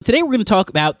Today we're going to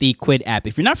talk about the Quidd app.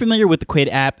 If you're not familiar with the Quidd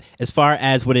app, as far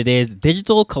as what it is,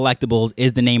 digital collectibles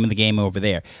is the name of the game over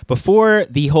there. Before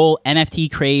the whole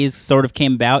NFT craze sort of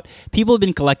came about, people have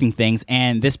been collecting things,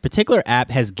 and this particular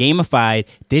app has gamified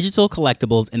digital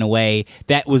collectibles in a way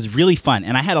that was really fun,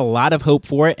 and I had a lot of hope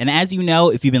for it. And as you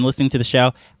know, if you've been listening to the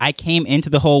show, I came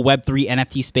into the whole Web3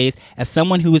 NFT space as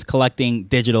someone who was collecting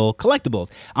digital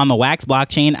collectibles. On the Wax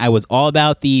blockchain, I was all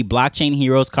about the blockchain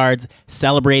heroes cards,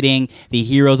 celebrating the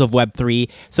heroes of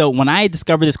Web3. So when I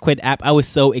discovered this Quidd app, I was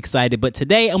so excited. But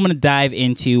today I'm going to dive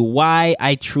into why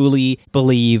I truly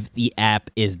believe the app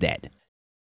is dead.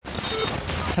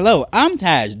 Hello, I'm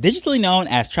Taj, digitally known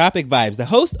as Tropic Vibes, the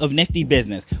host of Nifty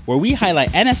Business, where we highlight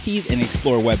NFTs and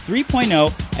explore Web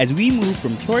 3.0 as we move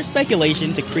from pure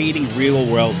speculation to creating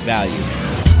real-world value.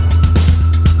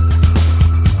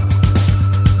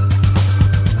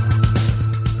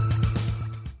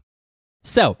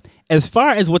 So, as far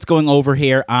as what's going over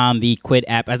here on the Quidd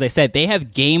app, as I said, they have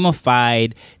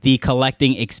gamified the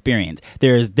collecting experience.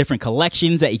 There's different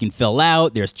collections that you can fill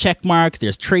out. There's check marks,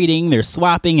 there's trading, there's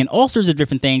swapping, and all sorts of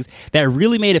different things that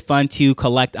really made it fun to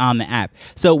collect on the app.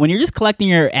 So when you're just collecting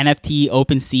your NFT,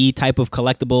 OpenSea type of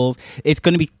collectibles, it's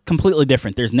going to be completely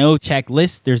different. There's no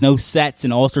checklist, there's no sets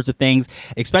and all sorts of things,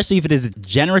 especially if it is a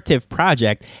generative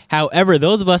project. However,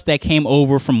 those of us that came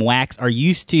over from Wax are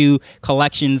used to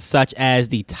collections such as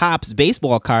the Topps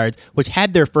baseball cards, which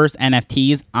had their first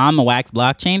NFTs on the Wax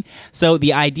blockchain. So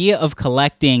the idea of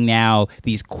collecting now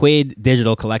these Quidd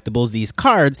digital collectibles, these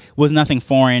cards, was nothing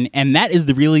foreign. And that is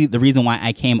the reason why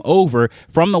I came over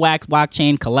from the Wax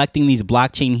blockchain, collecting these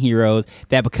blockchain heroes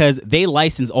that, because they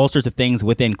license all sorts of things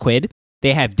within Quidd.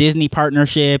 They have Disney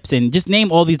partnerships and just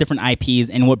name all these different IPs.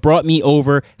 And what brought me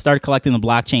over, started collecting the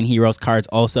blockchain heroes cards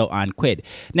also on Quidd.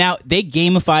 Now, they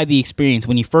gamified the experience.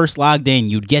 When you first logged in,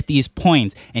 you'd get these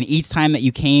points. And each time that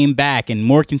you came back and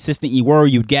more consistent you were,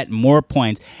 you'd get more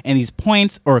points. And these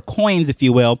points, or coins, if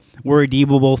you will, were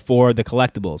redeemable for the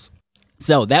collectibles.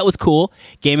 So that was cool.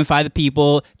 Gamify the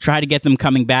people, try to get them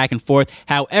coming back and forth.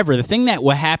 However, the thing that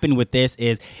what happened with this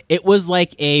is it was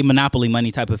like a Monopoly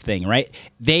money type of thing, right?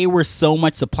 They were so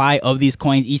much supply of these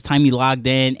coins each time you logged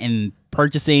in, and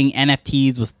purchasing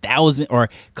NFTs was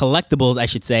collectibles, I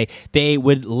should say. They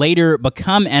would later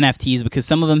become NFTs because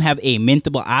some of them have a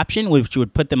mintable option, which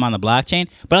would put them on the blockchain.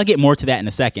 But I'll get more to that in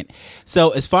a second. So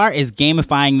as far as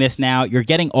gamifying this now, you're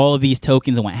getting all of these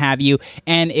tokens and what have you.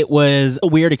 And it was a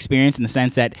weird experience in the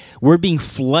sense that we're being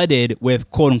flooded with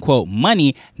quote unquote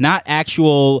money, not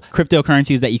actual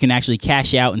cryptocurrencies that you can actually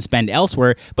cash out and spend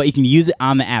elsewhere, but you can use it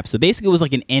on the app. So basically it was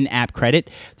like an in-app credit.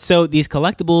 So these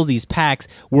collectibles, these packs,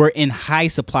 were in high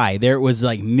supply. There was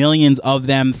like millions of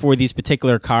them for these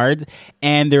particular cards,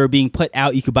 and they were being put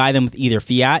out. You could buy them with either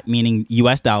fiat, meaning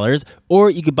US dollars,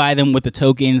 or you could buy them with the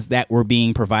tokens that were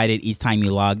being provided each time you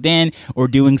logged in, or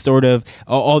doing sort of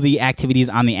all the activities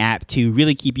on the app to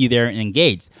really keep you there and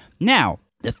engaged. Now,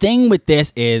 the thing with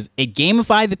this is it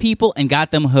gamified the people and got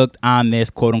them hooked on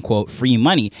this quote-unquote free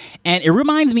money. And it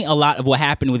reminds me a lot of what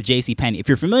happened with JCPenney. If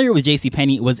you're familiar with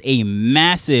JCPenney, it was a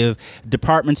massive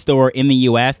department store in the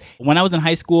US. When I was in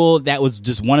high school, that was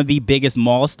just one of the biggest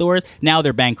mall stores. Now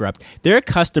they're bankrupt. Their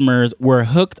customers were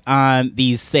hooked on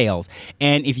these sales.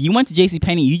 And if you went to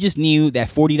JCPenney, you just knew that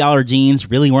 $40 jeans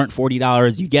really weren't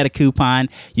 $40. You get a coupon,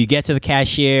 you get to the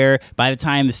cashier. By the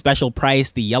time the special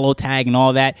price, the yellow tag and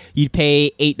all that, you'd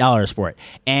pay $8 for it.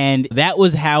 And that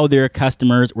was how their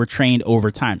customers were trained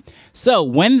over time. So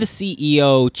when the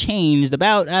CEO changed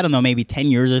about, maybe 10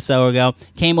 years or so ago,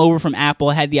 came over from Apple,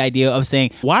 had the idea of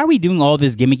saying, why are we doing all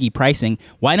this gimmicky pricing?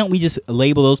 Why don't we just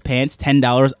label those pants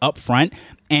 $10 up front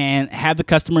and have the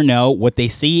customer know what they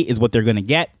see is what they're going to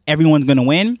get? Everyone's going to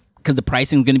win because the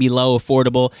pricing is going to be low,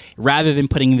 affordable, rather than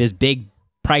putting this big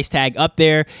price tag up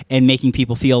there and making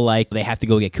people feel like they have to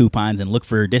go get coupons and look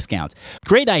for discounts.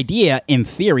 Great idea in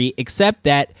theory, except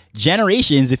that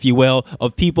generations, if you will,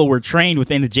 of people were trained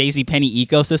within the JCPenney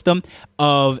ecosystem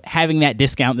of having that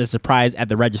discount, the surprise at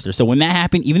the register. So when that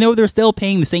happened, even though they're still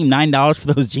paying the same $9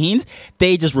 for those jeans,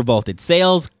 they just revolted.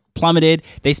 Sales plummeted.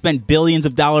 They spent billions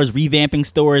of dollars revamping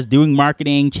stores, doing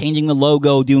marketing, changing the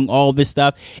logo, doing all this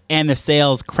stuff, and the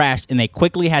sales crashed, and they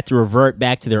quickly had to revert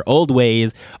back to their old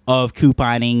ways of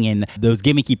couponing and those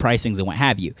gimmicky pricings and what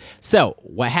have you. So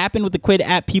what happened with the Quidd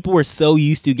app, people were so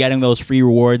used to getting those free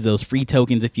rewards, those free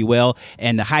tokens, if you will,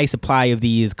 and the high supply of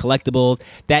these collectibles,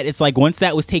 that it's like once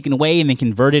that was taken away and then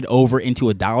converted over into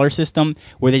a dollar system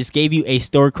where they just gave you a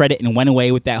store credit and went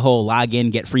away with that whole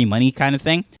login, get free money kind of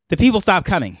thing, the people stopped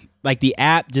coming. Like the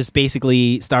app just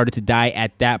basically started to die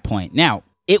at that point. Now,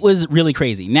 It was really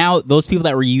crazy. Now, those people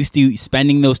that were used to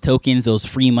spending those tokens, those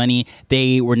free money,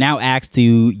 they were now asked to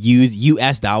use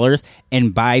US dollars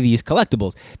and buy these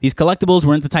collectibles. These collectibles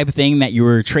weren't the type of thing that you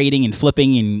were trading and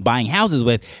flipping and buying houses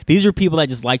with. These are people that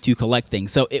just like to collect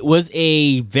things. So it was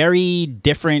a very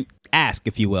different ask,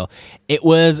 if you will. It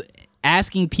was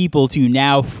asking people to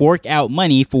now fork out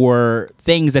money for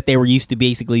things that they were used to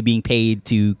basically being paid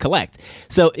to collect.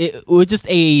 So it was just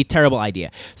a terrible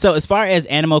idea. So as far as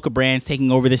Animoca Brands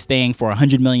taking over this thing for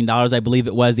 $100 million, I believe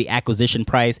it was the acquisition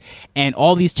price, and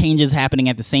all these changes happening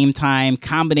at the same time,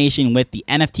 combination with the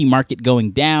NFT market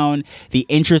going down, the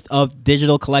interest of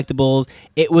digital collectibles,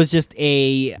 it was just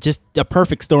a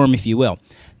perfect storm, if you will.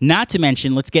 Not to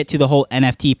mention, let's get to the whole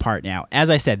NFT part now.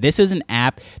 As I said, this is an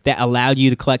app that allowed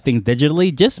you to collect things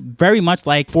digitally, just very much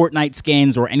like Fortnite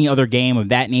skins or any other game of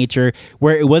that nature,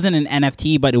 where it wasn't an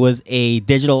NFT, but it was a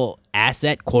digital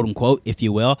asset, quote unquote, if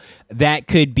you will, that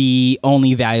could be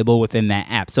only valuable within that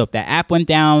app. So if that app went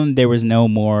down, there was no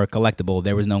more collectible,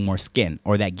 there was no more skin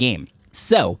or that game.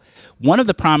 So one of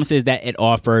the promises that it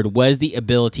offered was the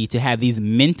ability to have these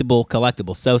mintable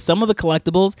collectibles. So some of the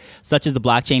collectibles, such as the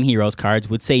Blockchain Heroes cards,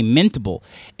 would say mintable.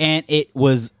 And it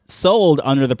was sold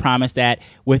under the promise that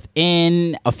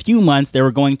within a few months, they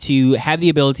were going to have the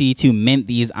ability to mint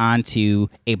these onto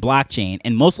a blockchain.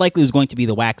 And most likely it was going to be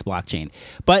the Wax blockchain.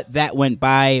 But that went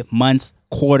by months,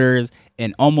 quarters,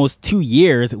 and almost 2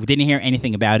 years. We didn't hear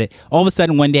anything about it. All of a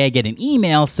sudden, one day I get an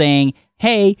email saying,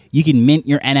 hey, you can mint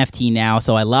your NFT now.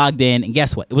 So I logged in, and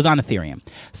guess what? It was on Ethereum.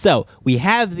 So we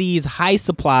have these high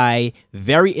supply,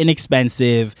 very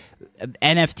inexpensive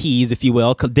NFTs, if you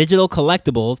will, digital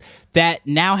collectibles that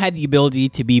now had the ability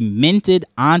to be minted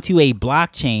onto a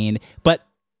blockchain. But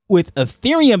with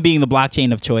Ethereum being the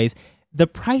blockchain of choice, the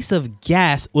price of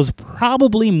gas was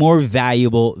probably more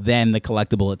valuable than the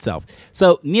collectible itself.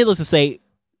 So needless to say,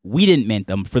 we didn't mint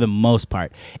them for the most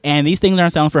part. And these things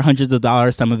aren't selling for hundreds of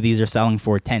dollars. Some of these are selling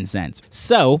for 10 cents.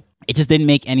 So it just didn't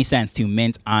make any sense to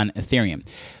mint on Ethereum.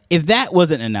 If that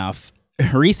wasn't enough,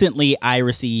 recently I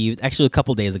received, actually a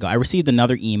couple days ago, I received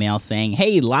another email saying,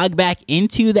 hey, log back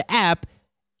into the app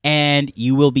and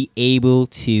you will be able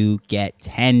to get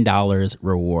 $10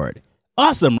 reward.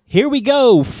 Awesome. Here we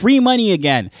go. Free money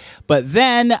again. But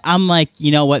then I'm like,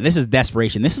 you know what? This is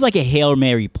desperation. This is like a Hail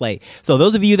Mary play. So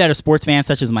those of you that are sports fans,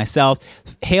 such as myself,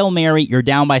 Hail Mary, you're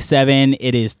down by 7.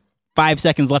 It is 5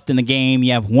 seconds left in the game.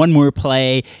 You have one more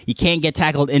play. You can't get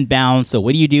tackled inbound. So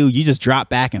what do? You just drop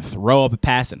back and throw up a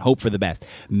pass and hope for the best.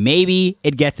 Maybe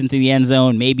it gets into the end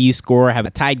zone. Maybe you score, have a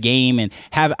tied game, and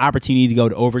have an opportunity to go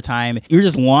to overtime. You're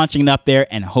just launching it up there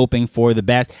and hoping for the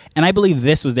best. And I believe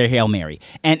this was their Hail Mary.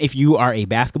 And if you are a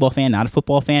basketball fan, not a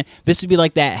football fan, this would be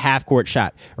like that half-court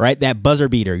shot, right? That buzzer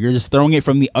beater. You're just throwing it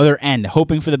from the other end,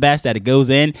 hoping for the best, that it goes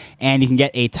in, and you can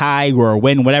get a tie or a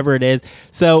win, whatever it is.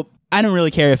 So I don't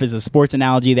really care if it's a sports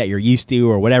analogy that you're used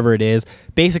to or whatever it is.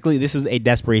 Basically, this was a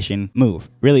desperation move.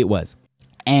 Really, it was.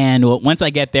 And once I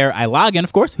get there, I log in,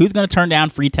 of course. Who's going to turn down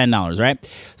free $10, right?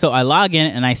 So I log in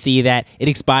and I see that it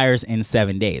expires in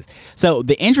 7 days. So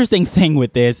the interesting thing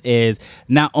with this is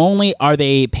not only are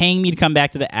they paying me to come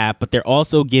back to the app, but they're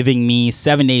also giving me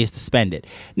 7 days to spend it.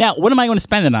 Now, what am I going to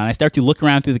spend it on? I start to look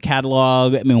around through the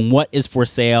catalog. I mean, what is for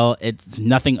sale? It's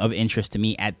nothing of interest to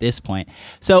me at this point.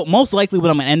 So most likely what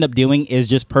I'm going to end up doing is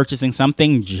just purchasing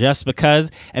something just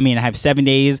because. I mean, I have 7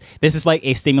 days. This is like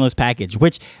a stimulus package,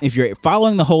 which if you're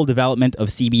following the whole development of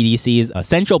CBDCs,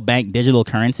 central bank digital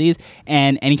currencies,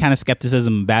 and any kind of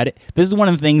skepticism about it, this is one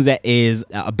of the things that is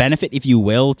a benefit, if you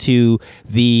will, to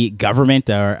the government.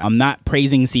 Or I'm not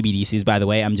praising CBDCs, by the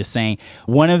way. I'm just saying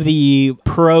one of the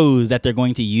pros that they're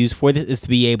going to use for this is to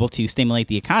be able to stimulate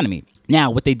the economy. Now,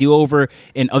 what they do over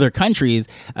in other countries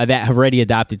that have already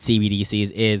adopted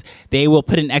CBDCs is they will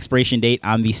put an expiration date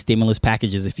on these stimulus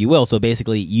packages, if you will. So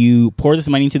basically, you pour this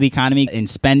money into the economy and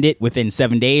spend it within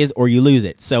 7 days or you lose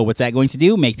it. So what's that going to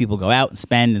do? Make people go out and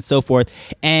spend and so forth.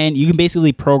 And you can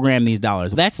basically program these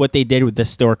dollars. That's what they did with the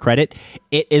store credit.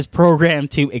 It is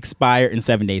programmed to expire in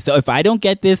 7 days. So if I don't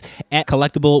get this at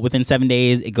collectible within 7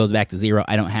 days, it goes back to zero.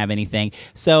 I don't have anything.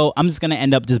 So I'm just going to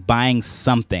end up just buying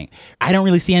something. I don't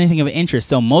really see anything of interest.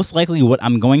 So most likely what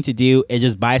I'm going to do is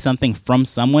just buy something from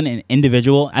someone, an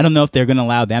individual. I don't know if they're going to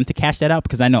allow them to cash that out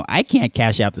because I know I can't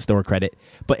cash out the store credit.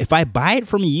 But if I buy it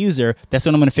from a user, that's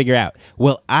what I'm going to figure out.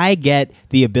 Will I get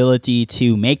the ability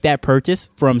to make that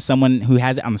purchase from someone who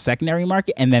has it on the secondary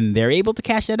market and then they're able to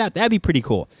cash that out? That'd be pretty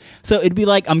cool. So it'd be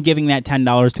like I'm giving that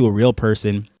 $10 to a real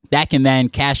person that can then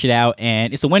cash it out,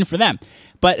 and it's a win for them.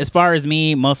 But as far as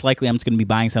me, most likely I'm just going to be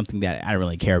buying something that I don't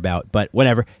really care about. But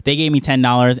whatever. They gave me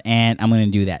 $10 and I'm going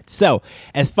to do that. So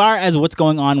as far as what's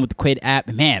going on with the Quidd app,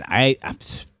 man,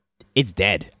 it's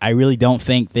dead. I really don't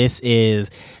think this is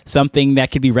something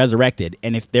that could be resurrected.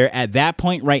 And if they're at that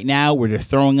point right now where they're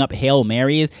throwing up Hail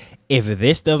Marys, if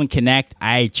this doesn't connect,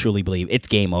 I truly believe it's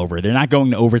game over. They're not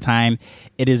going to overtime.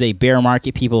 It is a bear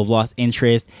market. People have lost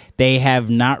interest. They have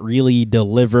not really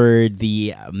delivered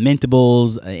the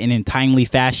mintables in a timely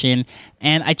fashion.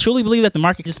 And I truly believe that the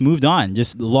market just moved on,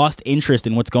 just lost interest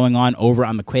in what's going on over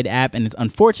on the Quidd app. And it's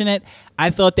unfortunate. I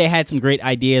thought they had some great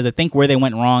ideas. I think where they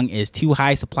went wrong is too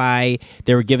high supply.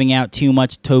 They were giving out too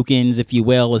much tokens, if you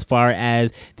will, as far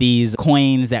as these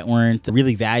coins that weren't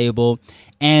really valuable.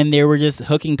 And they were just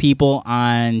hooking people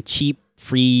on cheap,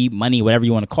 free money, whatever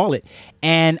you want to call it.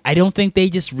 And I don't think they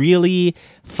just really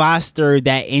fostered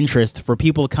that interest for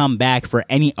people to come back for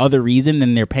any other reason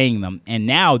than they're paying them. And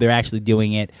now they're actually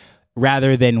doing it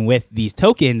rather than with these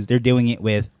tokens. They're doing it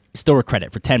with store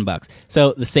credit for $10.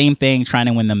 So the same thing, trying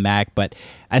to win them back. But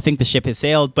I think the ship has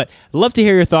sailed. But I'd love to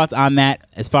hear your thoughts on that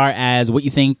as far as what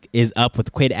you think is up with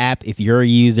the Quidd app. If you're a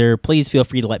user, please feel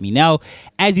free to let me know.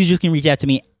 As usual, you can reach out to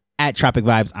me at Tropic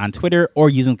Vibes on Twitter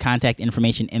or using contact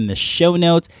information in the show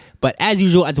notes. But as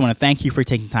usual, I just want to thank you for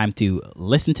taking time to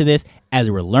listen to this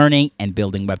as we're learning and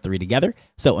building Web3 together.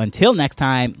 So until next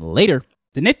time, later.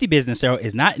 The Nifty Business Arrow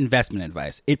is not investment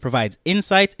advice. It provides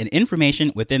insights and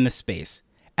information within the space.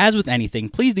 As with anything,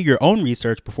 please do your own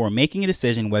research before making a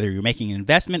decision whether you're making an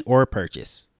investment or a purchase.